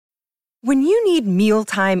When you need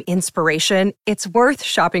mealtime inspiration, it's worth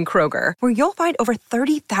shopping Kroger, where you'll find over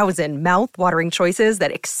 30,000 mouth-watering choices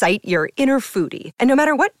that excite your inner foodie. And no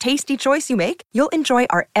matter what tasty choice you make, you'll enjoy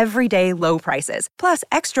our everyday low prices, plus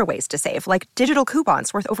extra ways to save, like digital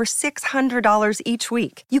coupons worth over $600 each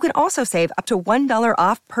week. You can also save up to $1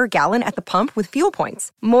 off per gallon at the pump with fuel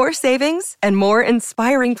points. More savings and more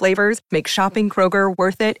inspiring flavors make shopping Kroger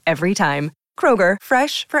worth it every time. Kroger,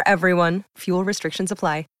 fresh for everyone. Fuel restrictions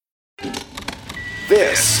apply.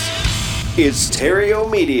 This is Theriault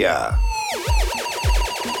Media.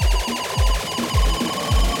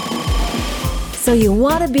 So you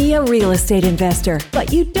want to be a real estate investor,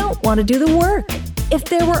 but you don't want to do the work. If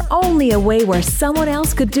there were only a way where someone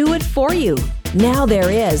else could do it for you, now there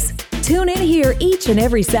is. Tune in here each and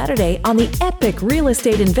every Saturday on the Epic Real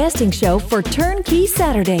Estate Investing Show for Turnkey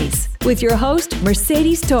Saturdays with your host,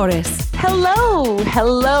 Mercedes Torres.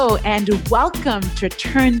 Hello, and welcome to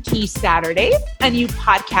Turnkey Saturday, a new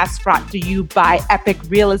podcast brought to you by Epic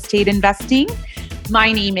Real Estate Investing.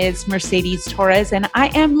 My name is Mercedes Torres, and I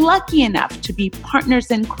am lucky enough to be partners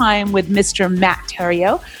in crime with Mr. Matt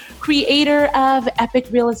Theriault, creator of Epic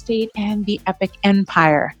Real Estate and the Epic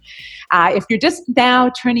Empire. If you're just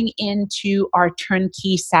now turning into our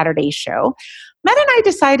Turnkey Saturday show, Matt and I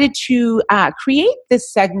decided to create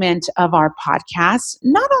this segment of our podcast,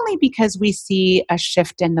 not only because we see a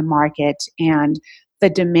shift in the market and the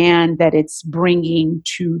demand that it's bringing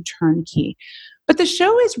to turnkey, but the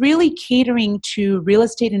show is really catering to real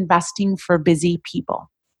estate investing for busy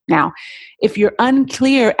people. Now, if you're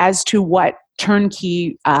unclear as to what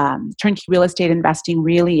turnkey real estate investing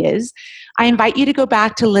really is, I invite you to go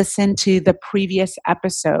back to listen to the previous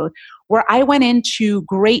episode where I went into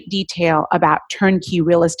great detail about turnkey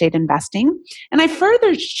real estate investing. And I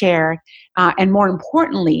further shared, and more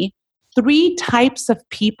importantly, 3 types of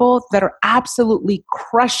people that are absolutely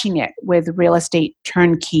crushing it with real estate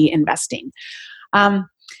turnkey investing.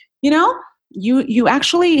 You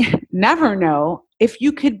actually never know if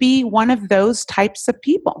you could be one of those types of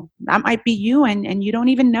people. That might be you and you don't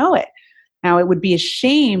even know it. Now, it would be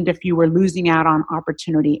ashamed if you were losing out on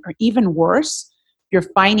opportunity, or even worse, your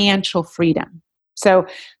financial freedom. So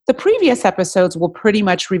the previous episodes will pretty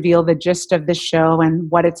much reveal the gist of the show and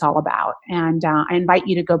what it's all about. And I invite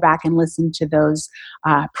you to go back and listen to those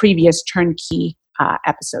previous Turnkey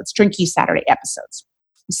Saturday episodes.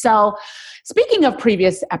 So speaking of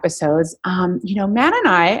previous episodes, Matt and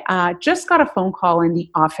I just got a phone call in the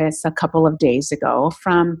office a couple of days ago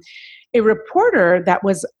from a reporter that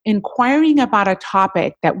was inquiring about a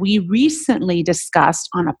topic that we recently discussed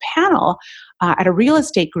on a panel at a real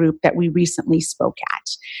estate group that we recently spoke at.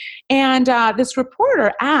 And this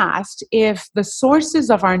reporter asked if the sources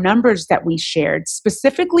of our numbers that we shared,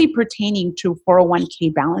 specifically pertaining to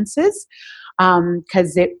 401k balances,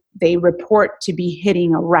 because they report to be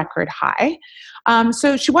hitting a record high.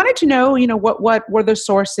 So she wanted to know, what were the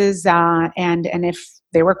sources and if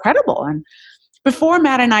they were credible. And before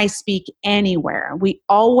Matt and I speak anywhere, we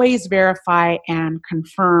always verify and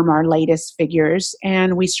confirm our latest figures,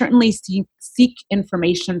 and we certainly seek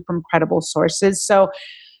information from credible sources. So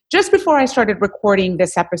just before I started recording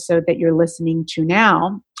this episode that you're listening to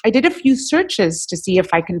now, I did a few searches to see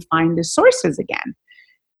if I can find the sources again.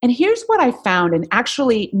 And here's what I found, and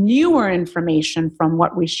actually newer information from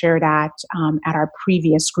what we shared at our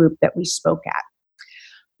previous group that we spoke at.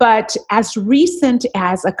 But as recent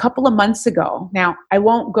as a couple of months ago, now I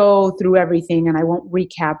won't go through everything and I won't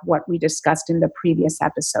recap what we discussed in the previous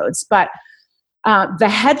episodes, but the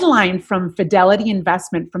headline from Fidelity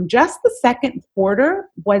Investment from just the second quarter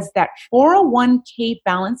was that 401k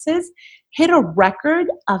balances hit a record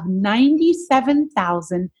of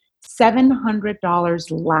 $97,700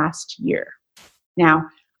 last year. Now,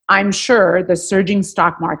 I'm sure the surging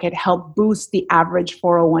stock market helped boost the average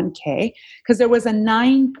 401k because there was a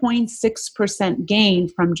 9.6% gain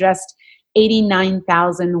from just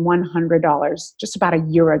 $89,100 just about a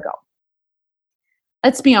year ago.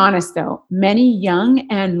 Let's be honest though, many young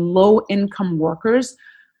and low-income workers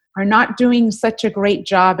are not doing such a great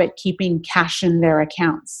job at keeping cash in their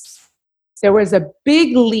accounts. There was a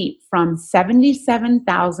big leap from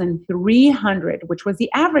 $77,300, which was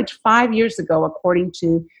the average 5 years ago, according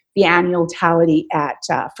to the annual tally at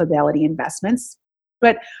Fidelity Investments.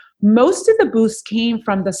 But most of the boost came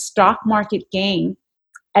from the stock market gain,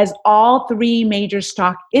 as all 3 major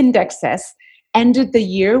stock indexes ended the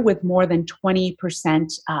year with more than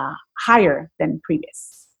 20% higher than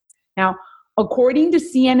previous. Now, according to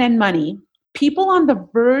CNN Money, people on the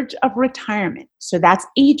verge of retirement, so that's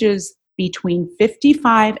ages between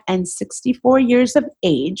 55 and 64 years of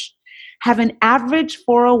age, have an average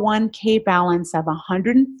 401k balance of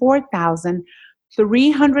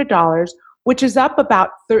 $104,300, which is up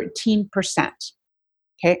about 13%.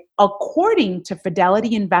 Okay. According to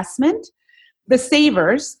Fidelity Investment, the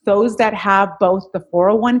savers, those that have both the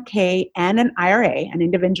 401k and an IRA, an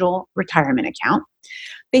individual retirement account,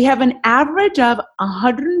 they have an average of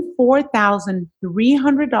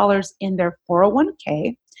 $104,300 in their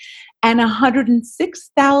 401k and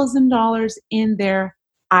 $106,000 in their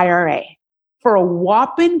IRA for a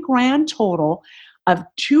whopping grand total of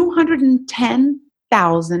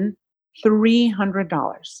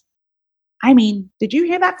 $210,300. I mean, did you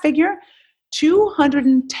hear that figure?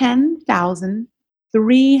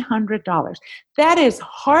 $210,300. That is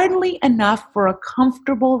hardly enough for a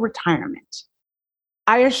comfortable retirement.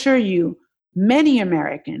 I assure you, many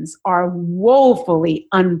Americans are woefully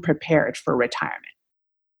unprepared for retirement.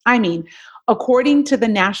 I mean, according to the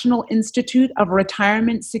National Institute of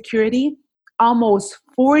Retirement Security, almost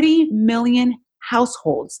 40 million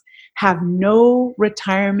households have no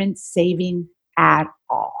retirement saving at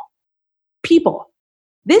all. People,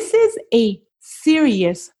 this is a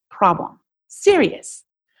serious problem. Serious.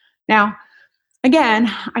 Now,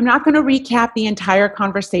 again, I'm not going to recap the entire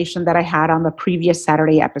conversation that I had on the previous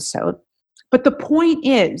Saturday episode, but the point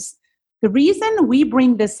is, the reason we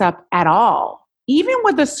bring this up at all, even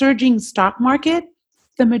with the surging stock market,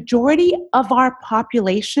 the majority of our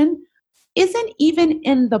population isn't even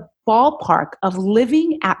in the ballpark of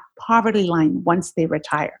living at poverty line once they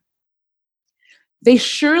retire. They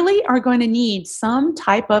surely are going to need some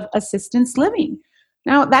type of assistance living.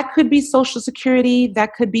 Now, that could be Social Security,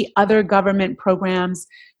 that could be other government programs,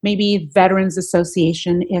 maybe Veterans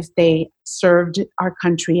Association if they served our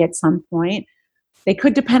country at some point. They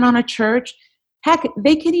could depend on a church. Heck,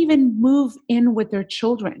 they could even move in with their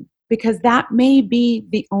children because that may be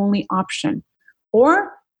the only option.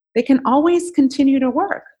 Or they can always continue to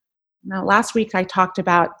work. Now, last week I talked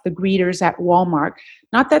about the greeters at Walmart.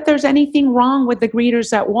 Not that there's anything wrong with the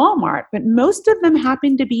greeters at Walmart, but most of them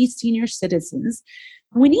happen to be senior citizens.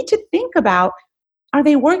 We need to think about, are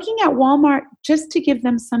they working at Walmart just to give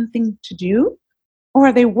them something to do? Or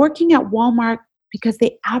are they working at Walmart because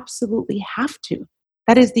they absolutely have to?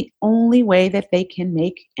 That is the only way that they can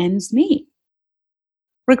make ends meet.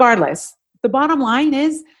 Regardless, the bottom line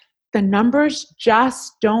is the numbers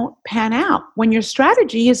just don't pan out when your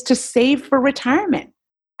strategy is to save for retirement.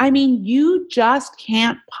 I mean, you just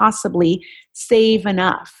can't possibly save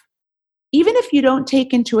enough. Even if you don't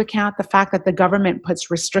take into account the fact that the government puts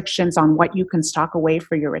restrictions on what you can stock away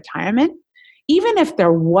for your retirement, even if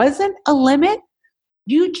there wasn't a limit,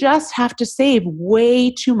 you just have to save way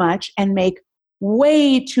too much and make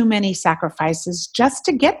way too many sacrifices just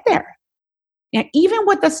to get there. Now, even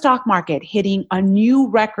with the stock market hitting a new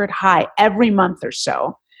record high every month or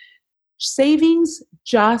so, savings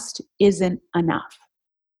just isn't enough.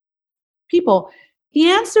 People, the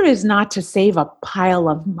answer is not to save a pile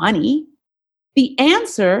of money. The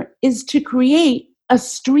answer is to create a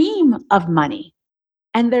stream of money.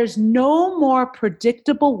 And there's no more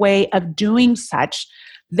predictable way of doing such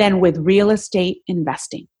than with real estate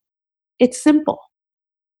investing. It's simple.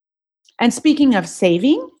 And speaking of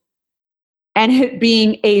saving, and it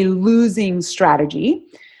being a losing strategy,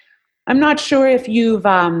 I'm not sure if you've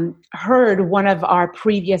heard one of our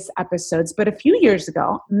previous episodes, but a few years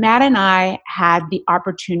ago, Matt and I had the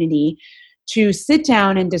opportunity to sit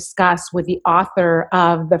down and discuss with the author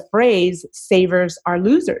of the phrase, savers are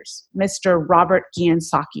losers, Mr. Robert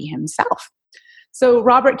Kiyosaki himself. So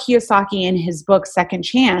Robert Kiyosaki in his book, Second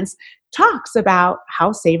Chance, talks about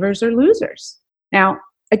how savers are losers. Now,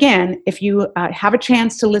 again, if you have a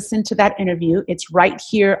chance to listen to that interview, it's right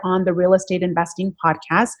here on the Real Estate Investing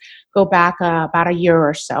Podcast. Go back about a year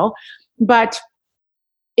or so. But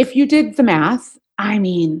if you did the math, I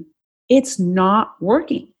mean, it's not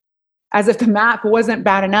working. As if the math wasn't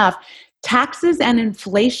bad enough, taxes and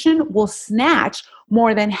inflation will snatch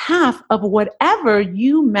more than half of whatever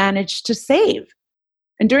you manage to save.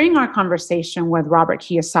 And during our conversation with Robert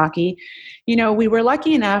Kiyosaki, we were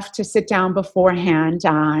lucky enough to sit down beforehand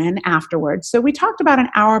and afterwards. So we talked about an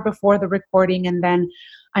hour before the recording and then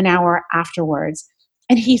an hour afterwards.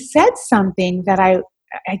 And he said something that I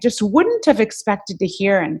just wouldn't have expected to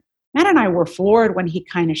hear. And Matt and I were floored when he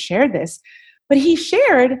kind of shared this. But he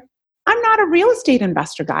shared, I'm not a real estate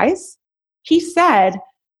investor, guys. He said,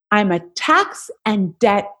 I'm a tax and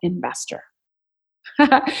debt investor.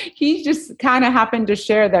 He just kind of happened to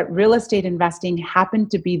share that real estate investing happened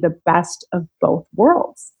to be the best of both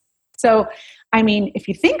worlds. So, I mean, if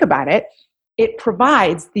you think about it, it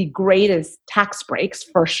provides the greatest tax breaks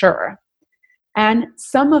for sure. and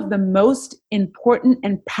some of the most important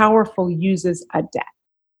and powerful uses of debt.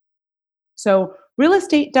 So real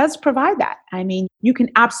estate does provide that. I mean, you can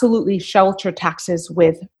absolutely shelter taxes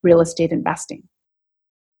with real estate investing.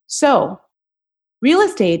 So real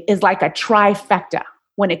estate is like a trifecta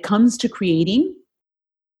when it comes to creating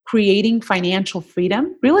financial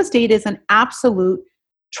freedom. Real estate is an absolute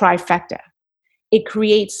trifecta. It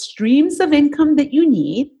creates streams of income that you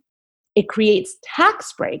need. It creates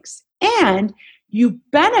tax breaks, and you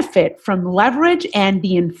benefit from leverage and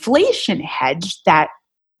the inflation hedge that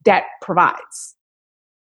debt provides.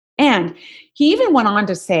 And he even went on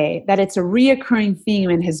to say that it's a reoccurring theme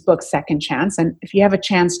in his book, Second Chance. And if you have a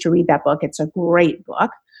chance to read that book, it's a great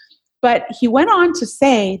book. But he went on to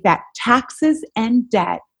say that taxes and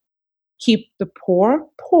debt keep the poor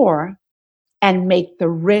poor and make the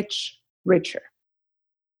rich richer.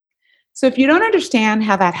 So if you don't understand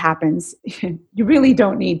how that happens, you really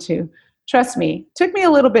don't need to. Trust me, it took me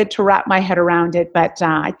a little bit to wrap my head around it, but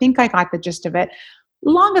I think I got the gist of it.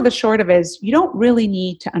 Long of the short of it is you don't really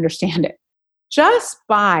need to understand it. Just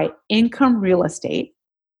buy income real estate,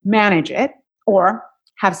 manage it, or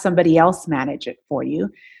have somebody else manage it for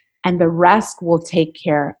you, and the rest will take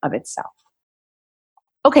care of itself.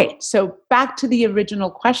 Okay, so back to the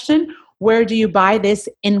original question, where do you buy this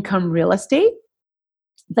income real estate?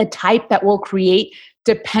 The type that will create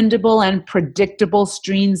dependable and predictable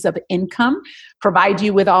streams of income, provide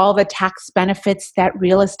you with all the tax benefits that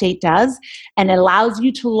real estate does, and allows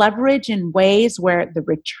you to leverage in ways where the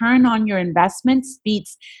return on your investments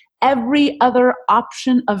beats every other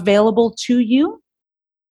option available to you.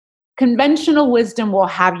 Conventional wisdom will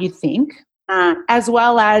have you think, as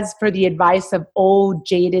well as for the advice of old,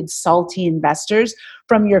 jaded, salty investors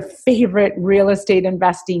from your favorite real estate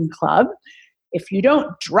investing club, if you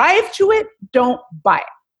don't drive to it, don't buy it.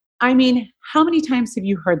 I mean, how many times have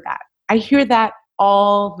you heard that? I hear that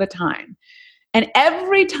all the time. And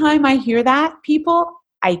every time I hear that, people,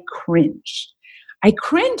 I cringe. I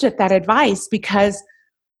cringe at that advice because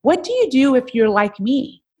what do you do if you're like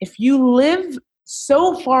me? If you live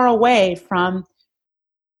so far away from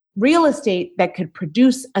real estate that could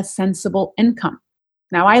produce a sensible income?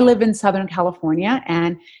 Now, I live in Southern California,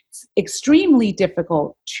 and it's extremely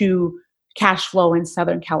difficult to cash flow in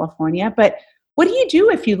Southern California. But what do you do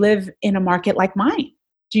if you live in a market like mine?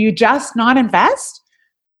 Do you just not invest?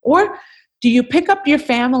 Or do you pick up your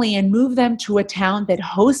family and move them to a town that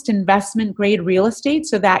hosts investment grade real estate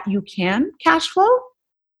so that you can cash flow?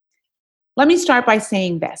 Let me start by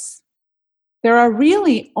saying this. There are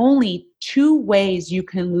really only two ways you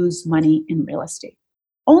can lose money in real estate.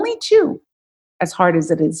 Only two, as hard as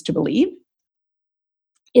it is to believe.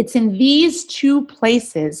 It's in these two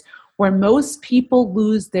places where most people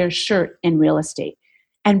lose their shirt in real estate.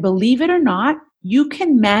 And believe it or not, you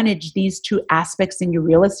can manage these two aspects in your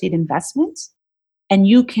real estate investments, and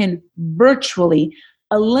you can virtually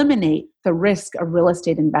eliminate the risk of real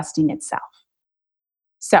estate investing itself.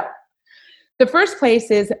 So, the first place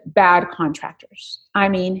is bad contractors. I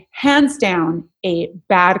mean, hands down, a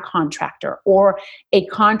bad contractor, or a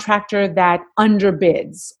contractor that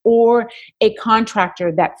underbids, or a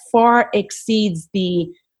contractor that far exceeds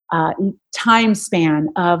the time span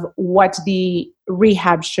of what the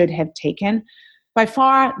rehab should have taken. By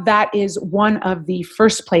far, that is one of the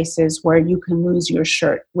first places where you can lose your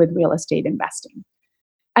shirt with real estate investing.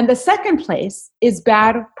 And the second place is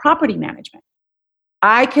bad property management.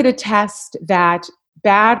 I could attest that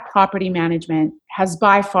bad property management has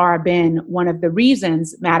by far been one of the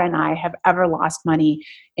reasons Matt and I have ever lost money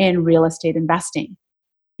in real estate investing.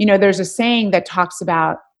 You know, there's a saying that talks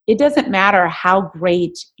about it doesn't matter how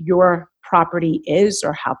great your property is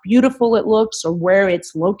or how beautiful it looks or where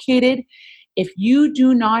it's located. If you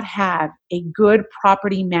do not have a good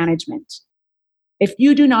property management, if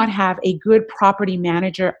you do not have a good property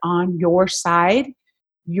manager on your side,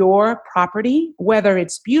 your property, whether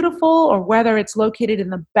it's beautiful or whether it's located in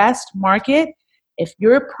the best market, if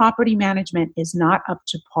your property management is not up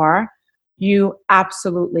to par, you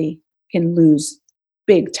absolutely can lose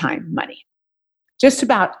big time money. Just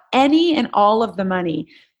about any and all of the money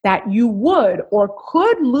that you would or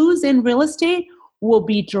could lose in real estate will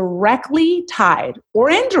be directly tied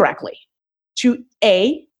or indirectly to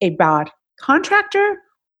A, a bad contractor,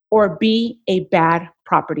 or B, a bad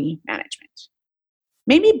property management.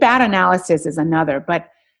 Maybe bad analysis is another, but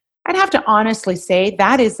I'd have to honestly say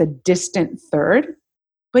that is a distant third.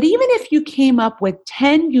 But even if you came up with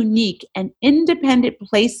 10 unique and independent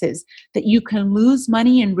places that you can lose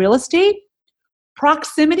money in real estate,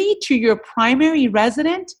 proximity to your primary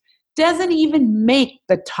resident doesn't even make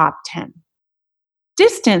the top 10.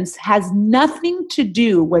 Distance has nothing to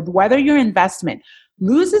do with whether your investment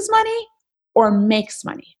loses money or makes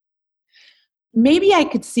money. Maybe I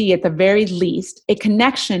could see at the very least a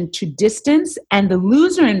connection to distance and the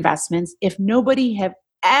loser investments if nobody have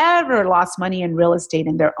ever lost money in real estate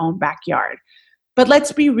in their own backyard. But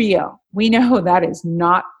let's be real. We know that is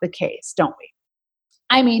not the case, don't we?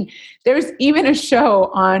 I mean, there's even a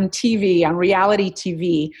show on TV, on reality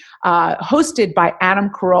TV, hosted by Adam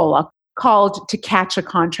Carolla called To Catch a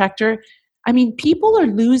Contractor. I mean, people are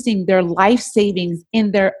losing their life savings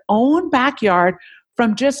in their own backyard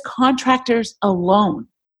from just contractors alone.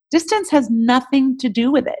 Distance has nothing to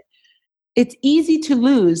do with it. It's easy to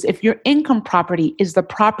lose if your income property is the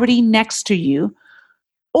property next to you,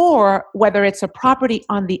 or whether it's a property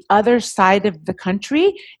on the other side of the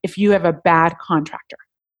country if you have a bad contractor.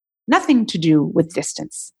 Nothing to do with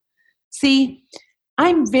distance. See,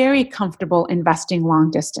 I'm very comfortable investing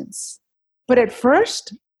long distance. But at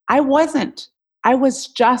first, I wasn't. I was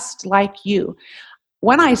just like you.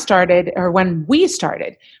 When we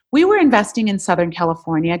started, we were investing in Southern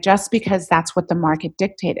California just because that's what the market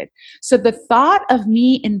dictated. So the thought of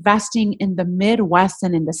me investing in the Midwest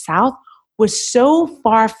and in the South was so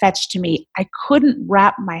far-fetched to me, I couldn't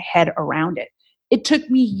wrap my head around it. It took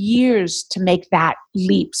me years to make that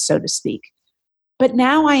leap, so to speak. But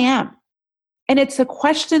now I am. And it's a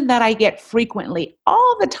question that I get frequently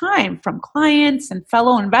all the time from clients and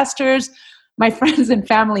fellow investors, my friends and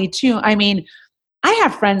family too. I mean, I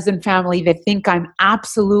have friends and family that think I'm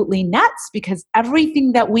absolutely nuts because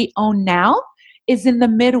everything that we own now is in the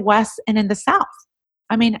Midwest and in the South.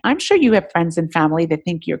 I mean, I'm sure you have friends and family that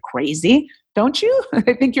think you're crazy, don't you?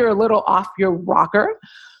 They think you're a little off your rocker.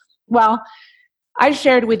 Well, I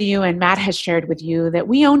shared with you, and Matt has shared with you, that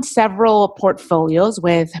we own several portfolios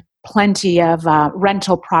with plenty of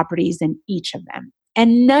rental properties in each of them.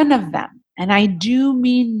 And none of them, and I do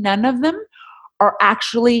mean none of them, are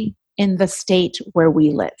actually in the state where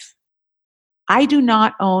we live. I do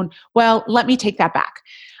not own, well, let me take that back.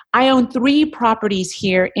 I own 3 properties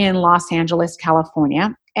here in Los Angeles,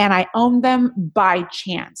 California, and I own them by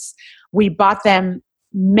chance. We bought them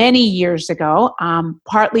many years ago,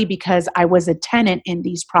 partly because I was a tenant in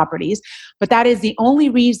these properties, but that is the only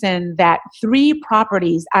reason that 3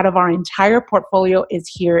 properties out of our entire portfolio is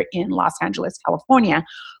here in Los Angeles, California.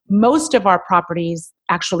 Most of our properties,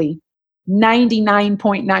 actually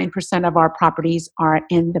 99.9% of our properties, are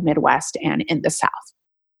in the Midwest and in the South.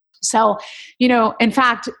 So, in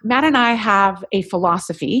fact, Matt and I have a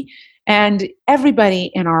philosophy, and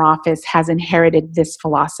everybody in our office has inherited this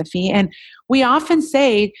philosophy. And we often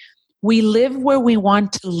say we live where we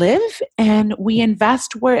want to live and we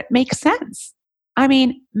invest where it makes sense. I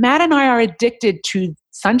mean, Matt and I are addicted to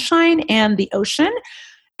sunshine and the ocean,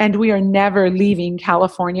 and we are never leaving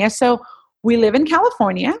California. So we live in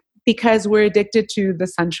California because we're addicted to the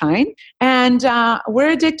sunshine, and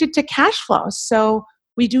we're addicted to cash flow. So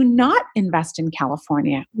we do not invest in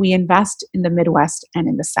California. We invest in the Midwest and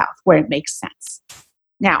in the South where it makes sense.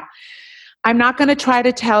 Now, I'm not going to try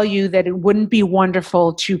to tell you that it wouldn't be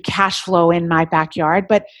wonderful to cash flow in my backyard,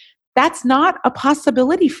 but that's not a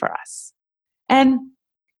possibility for us. And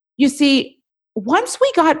you see, once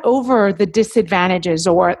we got over the disadvantages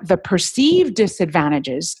or the perceived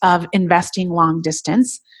disadvantages of investing long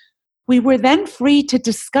distance, we were then free to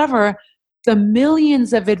discover the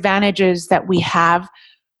millions of advantages that we have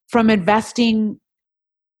from investing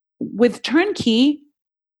with turnkey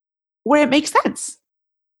where it makes sense.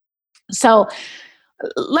 So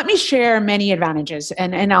let me share many advantages,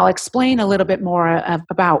 and I'll explain a little bit more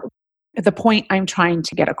about the point I'm trying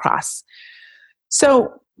to get across.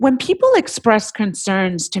 So when people express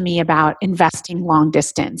concerns to me about investing long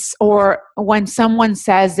distance, or when someone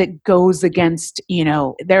says it goes against,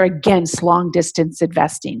 they're against long distance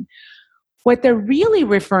investing, what they're really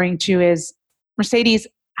referring to is, Mercedes,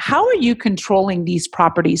 how are you controlling these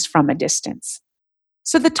properties from a distance?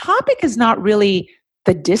 So the topic is not really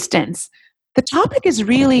the distance. The topic is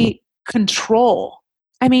really control.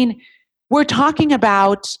 I mean, we're talking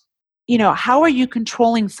about, how are you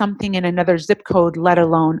controlling something in another zip code, let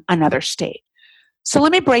alone another state? So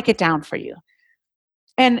let me break it down for you.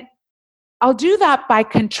 And I'll do that by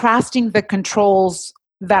contrasting the controls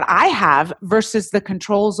that I have versus the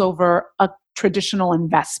controls over a traditional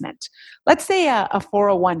investment. Let's say a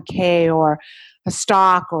 401k or a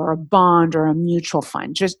stock or a bond or a mutual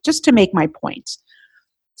fund, just to make my point.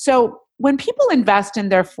 So when people invest in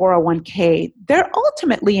their 401k, they're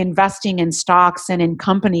ultimately investing in stocks and in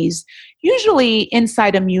companies, usually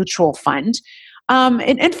inside a mutual fund.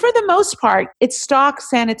 And for the most part, it's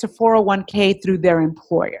stocks and it's a 401k through their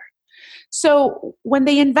employer. So when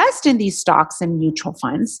they invest in these stocks and mutual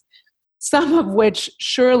funds, some of which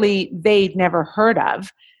surely they'd never heard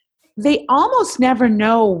of, they almost never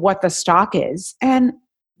know what the stock is. And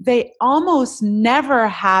they almost never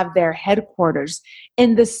have their headquarters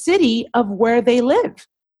in the city of where they live.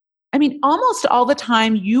 I mean, almost all the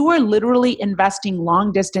time, you are literally investing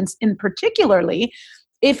long distance, in particularly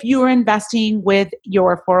if you're investing with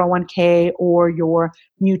your 401k or your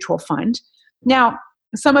mutual fund. Now,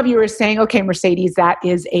 some of you are saying, okay, Mercedes, that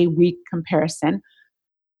is a weak comparison.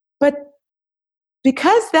 But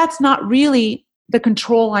because that's not really the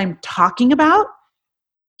control I'm talking about,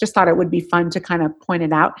 just thought it would be fun to kind of point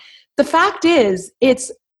it out. The fact is,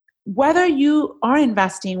 it's whether you are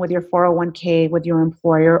investing with your 401k, with your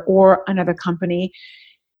employer or another company,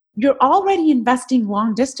 you're already investing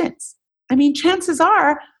long distance. I mean, chances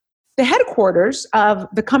are the headquarters of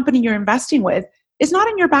the company you're investing with is not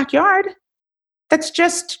in your backyard. That's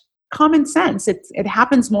just common sense. It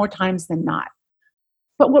happens more times than not.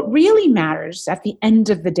 But what really matters at the end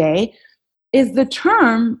of the day is the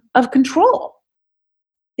term of control.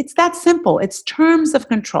 It's that simple. It's terms of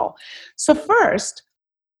control. So first,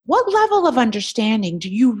 what level of understanding do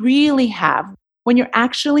you really have when you're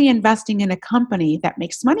actually investing in a company that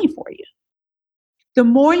makes money for you? The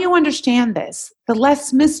more you understand this, the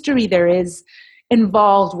less mystery there is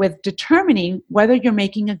involved with determining whether you're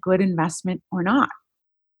making a good investment or not.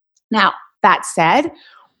 Now, that said,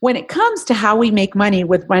 when it comes to how we make money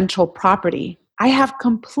with rental property, I have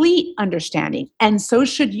complete understanding, and so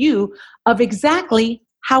should you, of exactly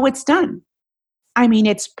how it's done. I mean,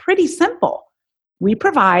 it's pretty simple. We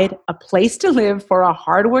provide a place to live for a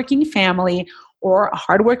hardworking family or a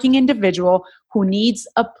hardworking individual who needs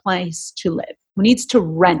a place to live, who needs to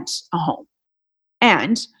rent a home.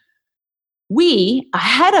 And we,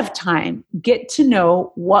 ahead of time, get to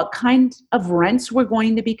know what kind of rents we're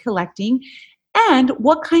going to be collecting and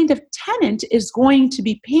what kind of tenant is going to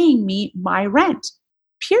be paying me my rent,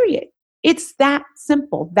 period. It's that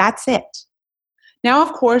simple. That's it. Now,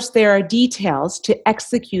 of course, there are details to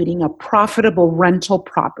executing a profitable rental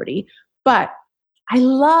property, but I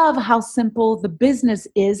love how simple the business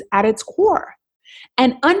is at its core.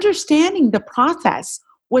 And understanding the process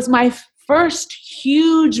was my first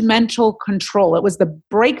huge mental control. It was the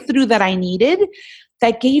breakthrough that I needed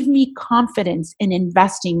that gave me confidence in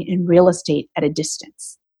investing in real estate at a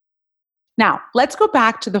distance. Now, let's go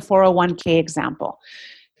back to the 401k example,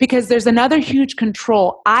 because there's another huge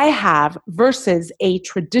control I have versus a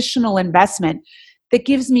traditional investment that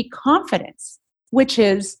gives me confidence, which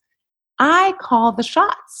is I call the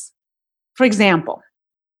shots. For example,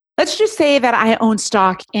 let's just say that I own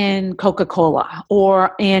stock in Coca-Cola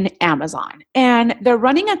or in Amazon, and they're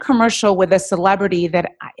running a commercial with a celebrity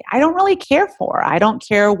that I don't really care for. I don't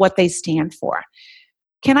care what they stand for.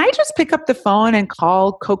 Can I just pick up the phone and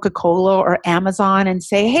call Coca-Cola or Amazon and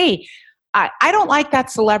say, hey, I don't like that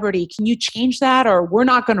celebrity. Can you change that, or we're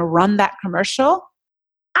not going to run that commercial?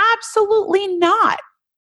 Absolutely not.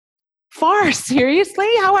 Far seriously,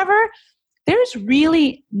 however, there's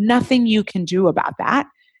really nothing you can do about that.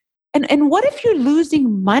 And what if you're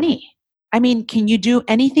losing money? I mean, can you do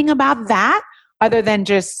anything about that other than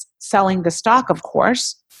just selling the stock, of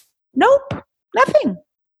course? Nope, nothing.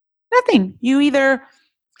 You either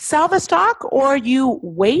sell the stock or you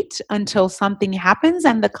wait until something happens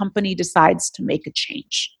and the company decides to make a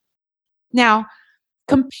change. Now,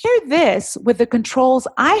 compare this with the controls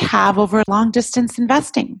I have over long distance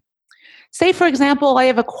investing. Say, for example, I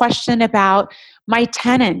have a question about my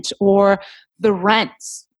tenant or the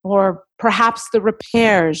rents, or perhaps the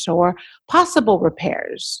repairs or possible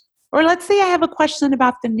repairs. Or let's say I have a question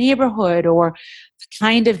about the neighborhood or the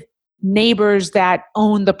kind of neighbors that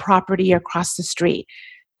own the property across the street.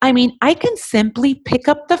 I mean, I can simply pick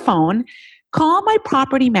up the phone, call my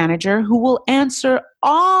property manager who will answer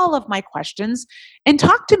all of my questions and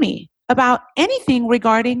talk to me about anything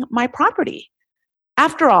regarding my property.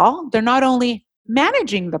 After all, they're not only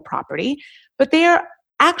managing the property, but they are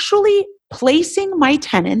actually placing my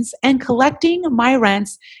tenants and collecting my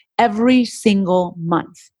rents every single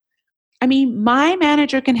month. I mean, my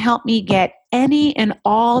manager can help me get any and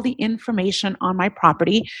all the information on my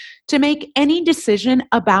property to make any decision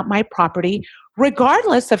about my property,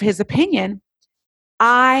 regardless of his opinion.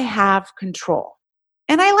 I have control.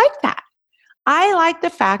 And I like that. I like the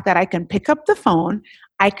fact that I can pick up the phone,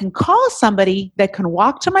 I can call somebody that can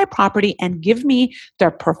walk to my property and give me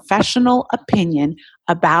their professional opinion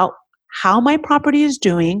about how my property is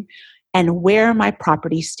doing and where my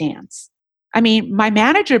property stands. I mean, my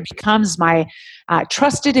manager becomes my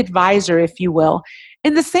trusted advisor, if you will,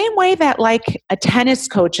 in the same way that like a tennis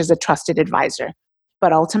coach is a trusted advisor.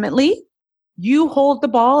 But ultimately, You hold the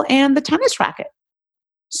ball and the tennis racket.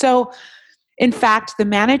 So, in fact, the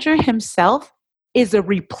manager himself is a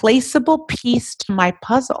replaceable piece to my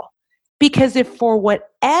puzzle. Because if for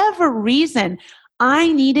whatever reason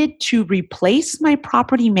I needed to replace my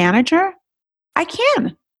property manager, I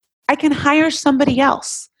can. I can hire somebody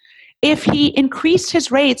else. If he increased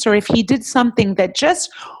his rates or if he did something that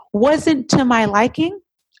just wasn't to my liking,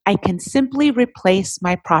 I can simply replace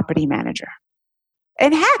my property manager.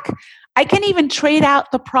 And heck, I can even trade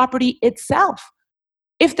out the property itself.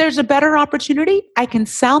 If there's a better opportunity, I can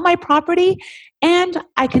sell my property and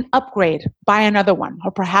I can upgrade, buy another one,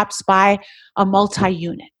 or perhaps buy a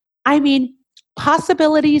multi-unit. I mean,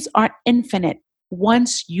 possibilities are infinite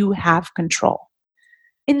once you have control.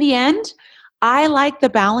 In the end, I like the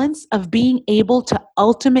balance of being able to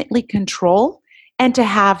ultimately control and to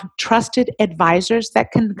have trusted advisors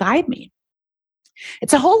that can guide me.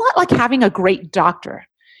 It's a whole lot like having a great doctor.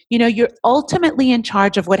 You know, you're ultimately in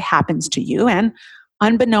charge of what happens to you, and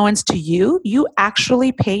unbeknownst to you, you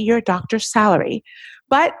actually pay your doctor's salary.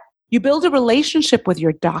 But you build a relationship with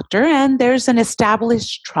your doctor, and there's an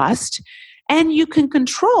established trust, and you can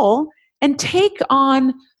control and take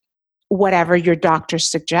on whatever your doctor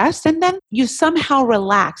suggests, and then you somehow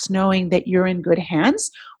relax knowing that you're in good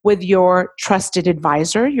hands with your trusted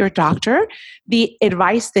advisor, your doctor, the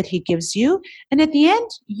advice that he gives you, and at the end,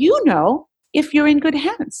 you know if you're in good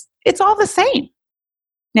hands. It's all the same.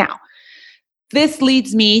 Now, this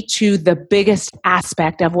leads me to the biggest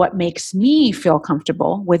aspect of what makes me feel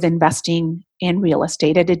comfortable with investing in real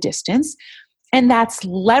estate at a distance, and that's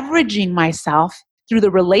leveraging myself through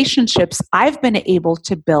the relationships I've been able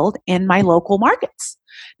to build in my local markets.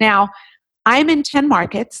 Now, I'm in 10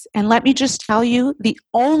 markets, and let me just tell you, the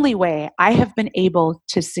only way I have been able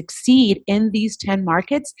to succeed in these 10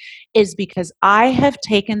 markets is because I have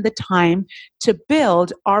taken the time to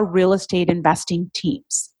build our real estate investing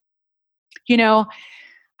teams. You know,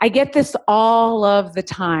 I get this all of the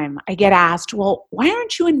time. I get asked, well, why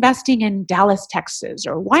aren't you investing in Dallas, Texas?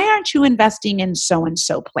 Or why aren't you investing in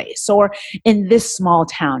so-and-so place? Or in this small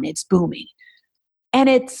town, it's booming. And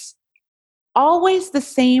it's always the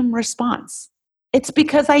same response. It's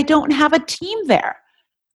because I don't have a team there.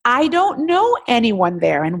 I don't know anyone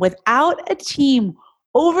there. And without a team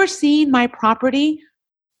overseeing my property,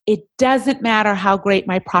 it doesn't matter how great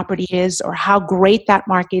my property is or how great that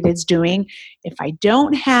market is doing. If I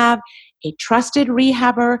don't have a trusted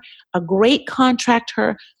rehabber, a great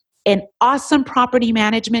contractor, an awesome property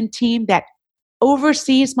management team that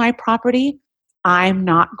oversees my property, I'm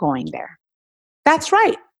not going there. That's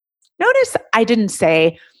right. Notice I didn't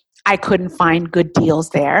say I couldn't find good deals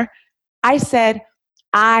there. I said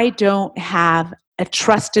I don't have a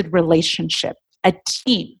trusted relationship, a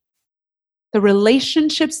team. The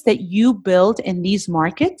relationships that you build in these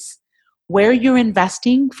markets where you're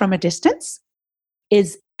investing from a distance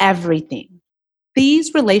is everything.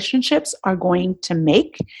 These relationships are going to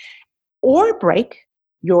make or break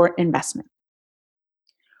your investment.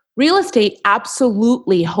 Real estate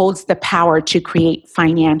absolutely holds the power to create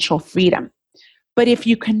financial freedom. But if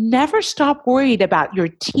you can never stop worried about your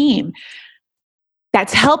team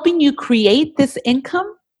that's helping you create this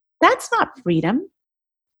income, that's not freedom.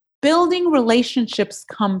 Building relationships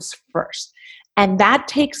comes first, and that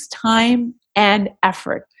takes time and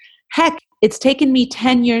effort. Heck, it's taken me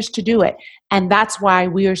 10 years to do it, and that's why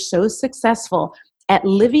we are so successful at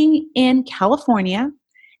living in California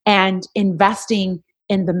and investing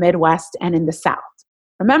in the Midwest and in the South.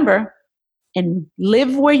 Remember, and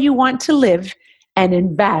live where you want to live and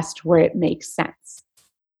invest where it makes sense.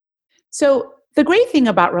 So the great thing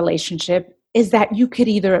about relationship is that you could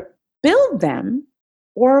either build them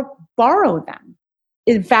or borrow them.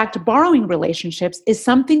 In fact, borrowing relationships is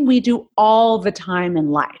something we do all the time in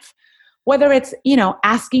life. Whether it's,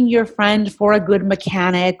 asking your friend for a good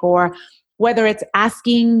mechanic, or whether it's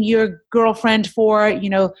asking your girlfriend for,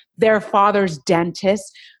 their father's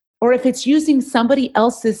dentist, or if it's using somebody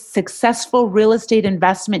else's successful real estate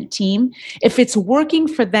investment team, if it's working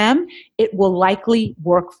for them, it will likely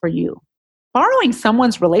work for you. Borrowing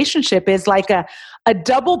someone's relationship is like a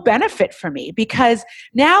double benefit for me, because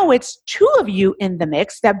now it's two of you in the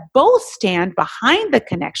mix that both stand behind the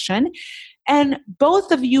connection and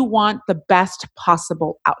both of you want the best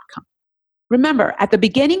possible outcome. Remember, at the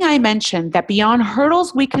beginning I mentioned that beyond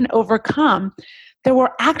hurdles we can overcome, there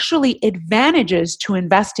were actually advantages to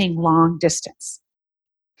investing long distance.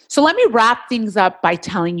 So let me wrap things up by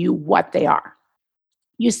telling you what they are.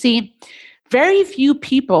 You see, very few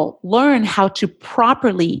people learn how to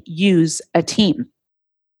properly use a team.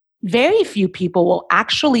 very few people will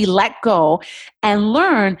actually let go and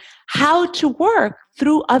learn how to work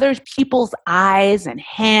through other people's eyes and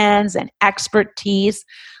hands and expertise.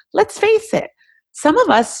 Let's face it, some of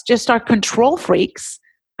us just are control freaks.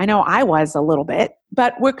 I know I was a little bit,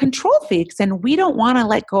 but we're control freaks and we don't want to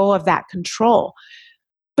let go of that control.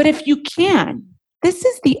 But if you can, this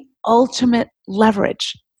is the ultimate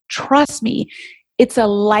leverage. Trust me, it's a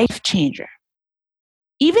life changer.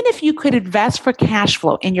 Even if you could invest for cash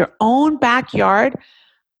flow in your own backyard,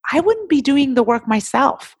 I wouldn't be doing the work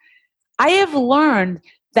myself. I have learned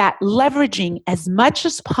that leveraging as much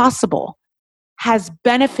as possible has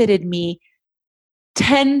benefited me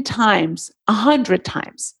 10 times, 100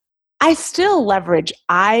 times. I still leverage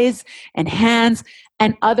eyes and hands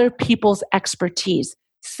and other people's expertise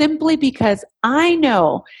simply because I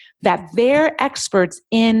know that they're experts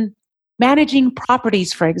in managing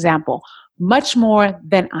properties, for example, much more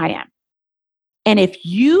than I am. And if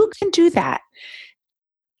you can do that,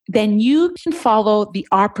 then you can follow the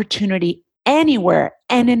opportunity anywhere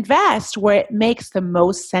and invest where it makes the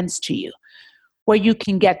most sense to you, where you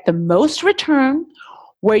can get the most return,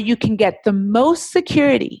 where you can get the most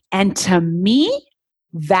security. And to me,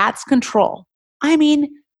 that's control. I mean,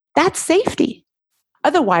 that's safety.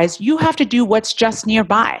 Otherwise, you have to do what's just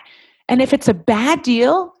nearby. And if it's a bad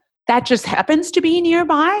deal that just happens to be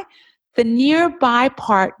nearby, the nearby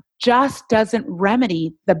part just doesn't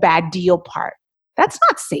remedy the bad deal part. That's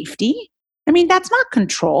not safety. I mean, that's not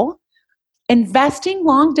control. Investing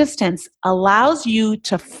long distance allows you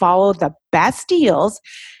to follow the best deals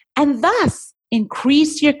and thus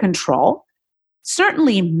increase your control,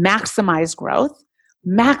 certainly maximize growth,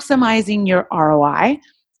 maximizing your ROI.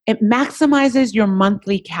 It maximizes your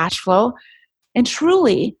monthly cash flow, and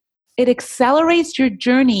truly, it accelerates your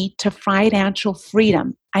journey to financial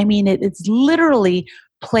freedom. I mean, it's literally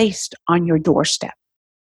placed on your doorstep.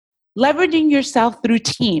 Leveraging yourself through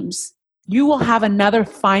teams, you will have another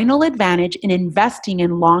final advantage in investing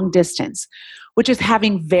in long distance, which is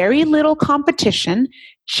having very little competition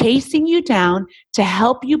chasing you down to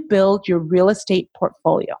help you build your real estate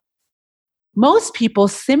portfolio. Most people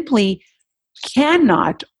simply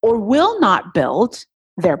cannot or will not build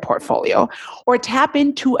their portfolio or tap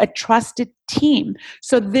into a trusted team.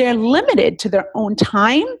 So they're limited to their own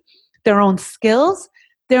time, their own skills,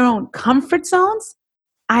 their own comfort zones.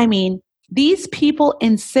 I mean, these people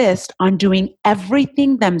insist on doing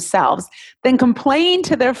everything themselves, then complain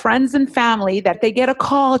to their friends and family that they get a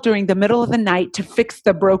call during the middle of the night to fix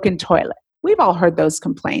the broken toilet. We've all heard those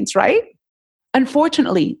complaints, right?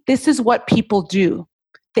 Unfortunately, this is what people do.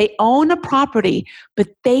 They own a property, but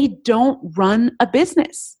they don't run a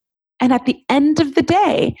business. And at the end of the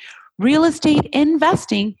day, real estate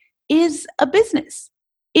investing is a business.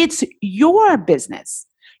 It's your business,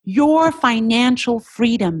 your financial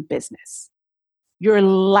freedom business, your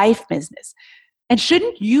life business. And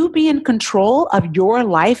shouldn't you be in control of your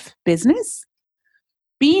life business?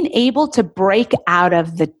 Being able to break out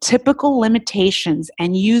of the typical limitations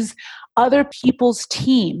and use other people's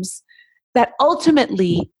teams, that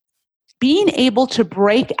ultimately being able to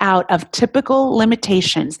break out of typical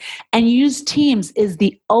limitations and use teams is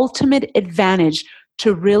the ultimate advantage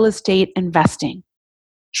to real estate investing.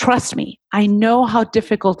 Trust me, I know how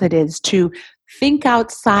difficult it is to think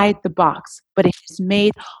outside the box, but it has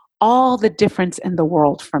made all the difference in the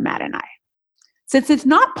world for Matt and I. Since it's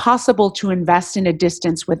not possible to invest in a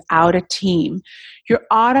distance without a team, you're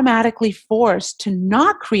automatically forced to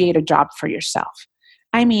not create a job for yourself.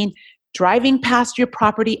 I mean, driving past your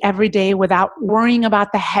property every day without worrying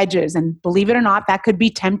about the hedges, and believe it or not, that could be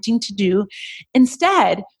tempting to do.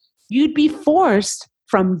 Instead, you'd be forced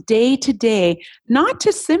from day to day not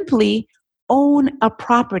to simply own a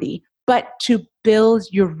property, but to build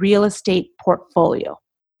your real estate portfolio.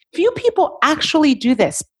 Few people actually do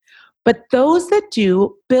this, but those that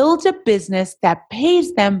do build a business that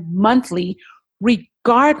pays them monthly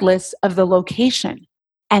regardless of the location.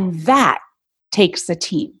 And that takes a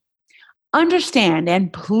team. Understand,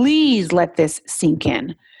 and please let this sink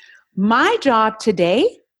in. My job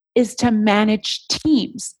today is to manage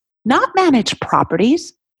teams, not manage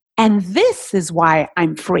properties. And this is why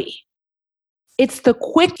I'm free. It's the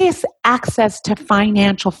quickest access to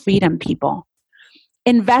financial freedom, people.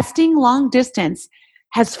 Investing long distance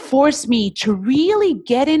has forced me to really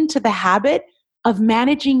get into the habit of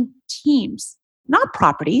managing teams, not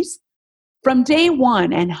properties. From day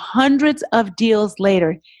one and hundreds of deals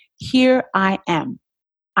later, here I am.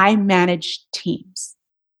 I manage teams.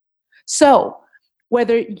 So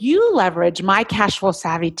whether you leverage my cash flow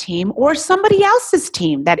savvy team or somebody else's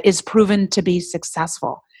team that is proven to be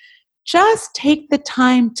successful, just take the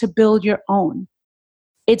time to build your own.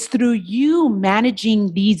 It's through you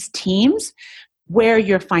managing these teams where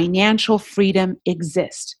your financial freedom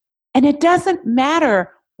exists. And it doesn't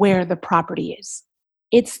matter where the property is.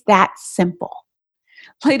 It's that simple.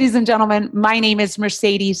 Ladies and gentlemen, my name is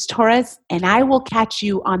Mercedes Torres, and I will catch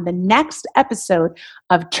you on the next episode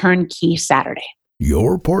of Turnkey Saturday.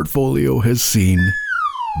 Your portfolio has seen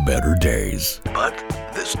better days, but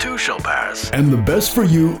this too shall pass. And the best for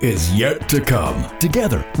you is yet to come.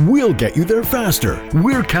 Together, we'll get you there faster.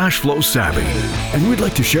 We're Cash Flow Savvy, and we'd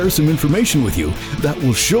like to share some information with you that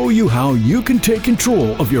will show you how you can take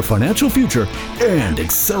control of your financial future and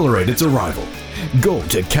accelerate its arrival. Go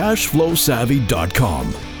to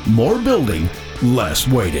cashflowsavvy.com. More building, less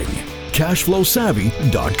waiting.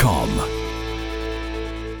 cashflowsavvy.com.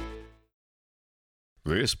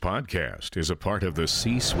 This podcast is a part of the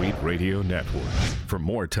C-Suite Radio Network. For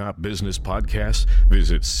more top business podcasts,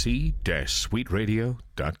 visit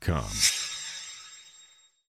c-suiteradio.com.